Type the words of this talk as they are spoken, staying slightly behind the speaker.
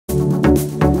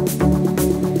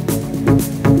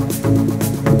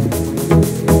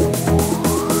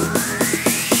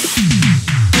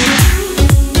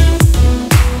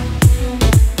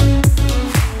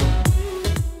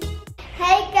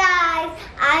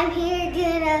I'm here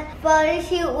doing a photo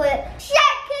shoot with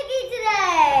Sharkcookie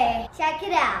today. Check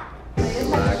it out.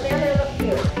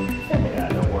 Yeah,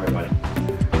 don't worry about it.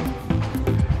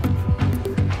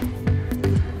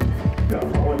 Go,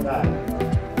 one more time.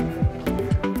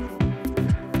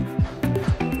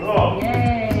 Oh.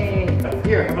 Yay.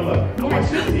 Here, have a look. I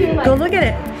want you to see it. Go look at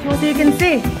it so you can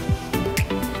see.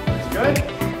 It's good?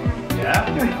 Yeah?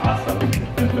 Awesome.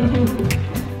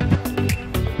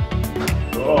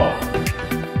 Cool.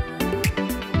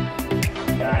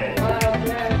 Got it.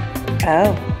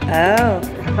 Oh, oh.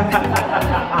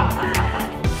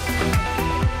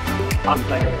 It's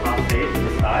like a pop stage to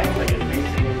the side, like it's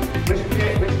facing.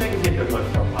 Which thing is a good one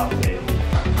for a pop stage?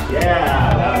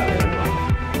 Yeah, that's a good one.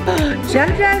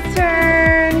 Jaja's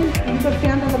turn. You put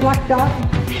hand on the black dot.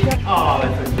 Oh,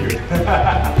 that's so cute.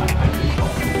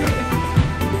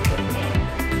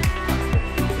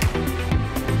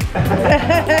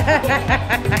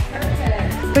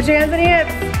 Put your hands on your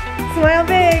hips. Smile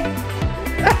big.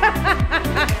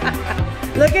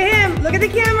 Look at him. Look at the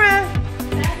camera.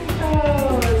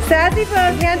 Sassy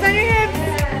pose. Hands on your hips.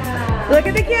 Look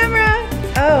at the camera.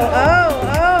 Oh, oh,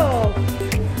 oh.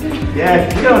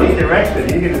 Yeah, you don't need direction.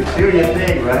 You can just do your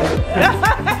thing, right?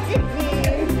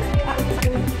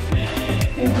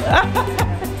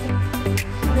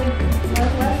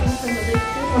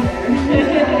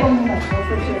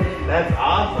 That's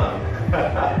awesome.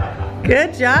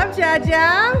 Good job,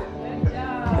 Jaja. Good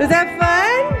job. Was that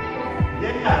fun?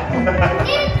 Yeah.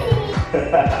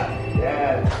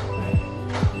 Yes.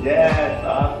 Yes,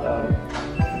 awesome.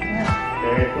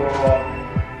 Very cool.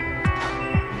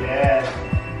 Yes.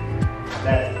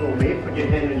 That's cool. Maybe put your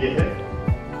hand on your hip.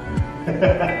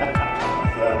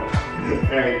 Awesome.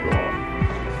 Very cool.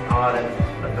 Oh, that's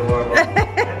adorable.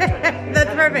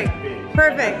 That's perfect.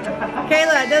 Perfect.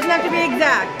 Kayla, it doesn't have to be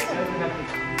exact.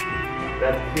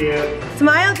 That's cute.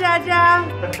 Smile, Jaja.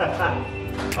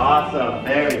 Awesome.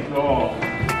 Very cool.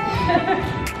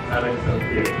 That looks so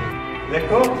cute. Is that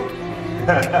cool?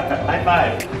 High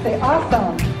five. Say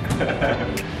awesome.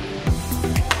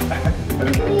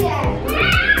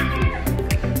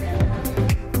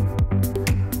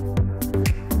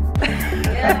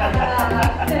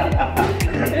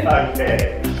 Okay.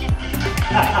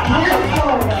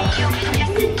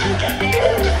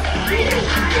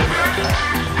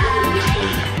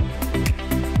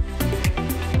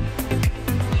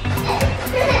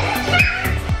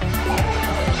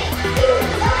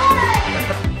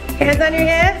 Hands on your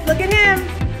hips. Look at him.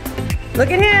 Look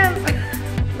at him.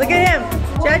 Look at him.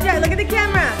 Jaja, look at the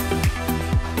camera.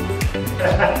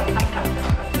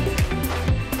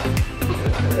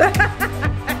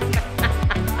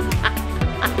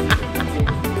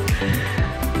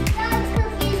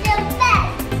 Sharkcookie's the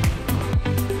best.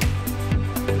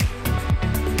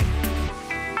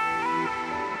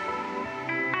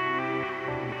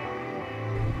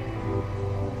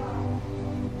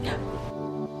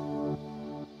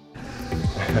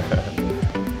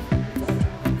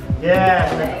 Yeah,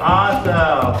 that's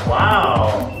awesome.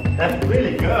 Wow. That's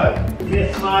really good. Give me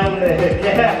a smile.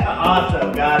 Yeah,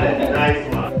 awesome. Got it. Nice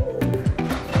one.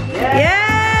 Yeah. Yes.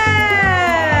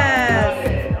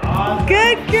 Got it. Awesome.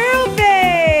 Good girl,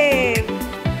 babe.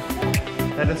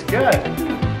 That is good.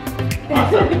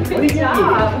 Awesome. What is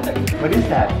that? What is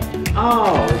that?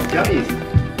 Oh, it's gummies.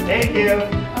 Thank you.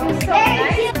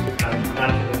 Thank you. Not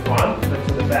to the front, but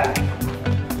to the back.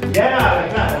 Yeah,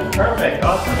 like that. That's perfect.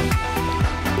 Awesome.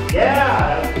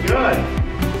 Yeah, that's good.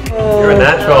 Oh, You're a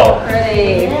natural.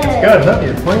 pretty. It's good. Look,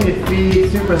 you're pointed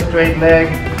feet, super straight leg.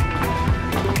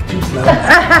 Too slow.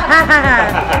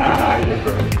 You're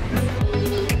great.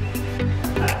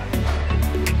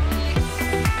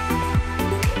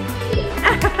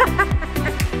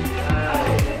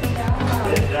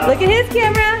 Good job. Look at his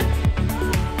camera.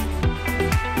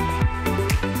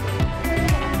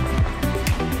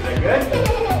 Is that good?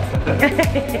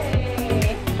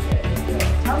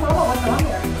 Tell Mama what's on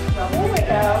there. There we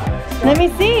go. Let me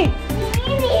see.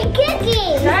 Cookie.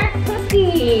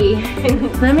 Sharkcookie.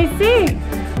 Let me see.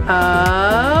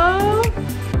 Oh,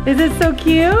 is it so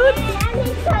cute?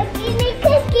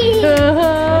 Cookie.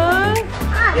 Uh-huh.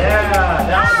 Yeah,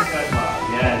 that was a good one.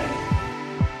 Yes.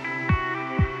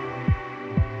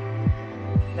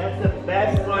 That's the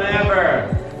best one ever.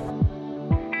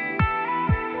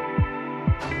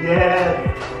 Yes.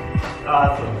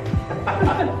 Awesome.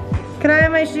 Can I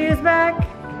have my shoes back?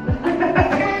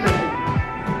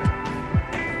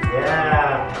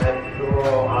 Yeah, that's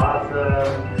cool.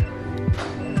 Awesome.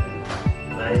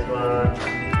 Nice one.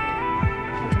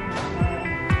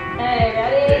 Hey,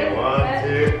 ready? Okay, 1,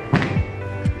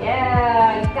 2.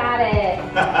 Yeah, you got it.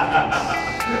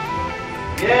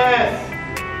 Yes.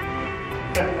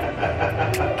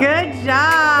 Good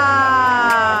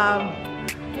job.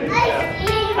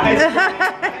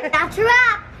 That's a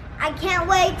wrap. I can't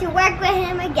wait to work with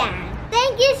him again.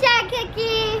 Thank you,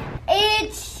 Sharkcookie.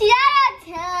 It's shout out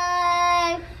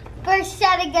time. First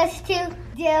shout out goes to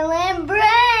Dylan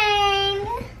Brain.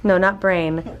 No, not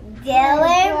brain.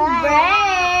 Dylan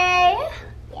Brain.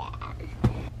 Yeah.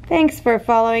 Thanks for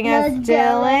following us,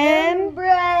 Dylan.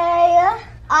 Brain.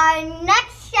 Our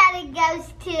next shout out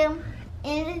goes to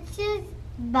Images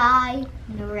by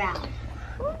Norel.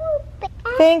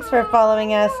 Thanks for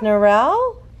following us,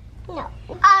 Norel. No.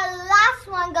 Our last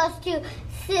one goes to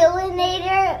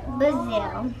Cylinder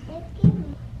Brazil.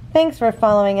 Thanks for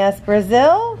following us,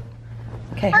 Brazil.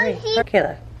 Okay, hurry.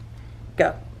 Kayla,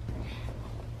 go.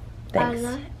 Thanks.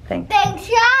 Thanks. Thanks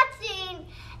for watching.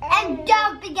 And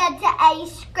don't forget to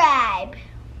subscribe.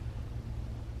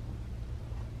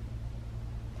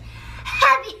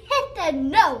 Have you hit the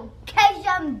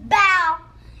notification bell?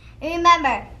 And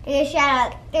remember, you can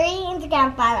shout out 3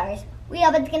 Instagram followers. We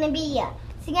hope it's going to be you.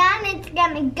 So go on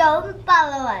Instagram and go and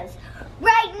follow us.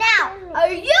 Right now,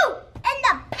 are you in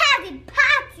the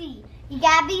Pazzy? You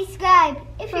gotta be subscribed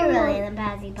if you're really in the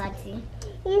Pazzy.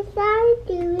 You sound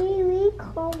really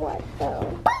cool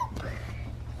though.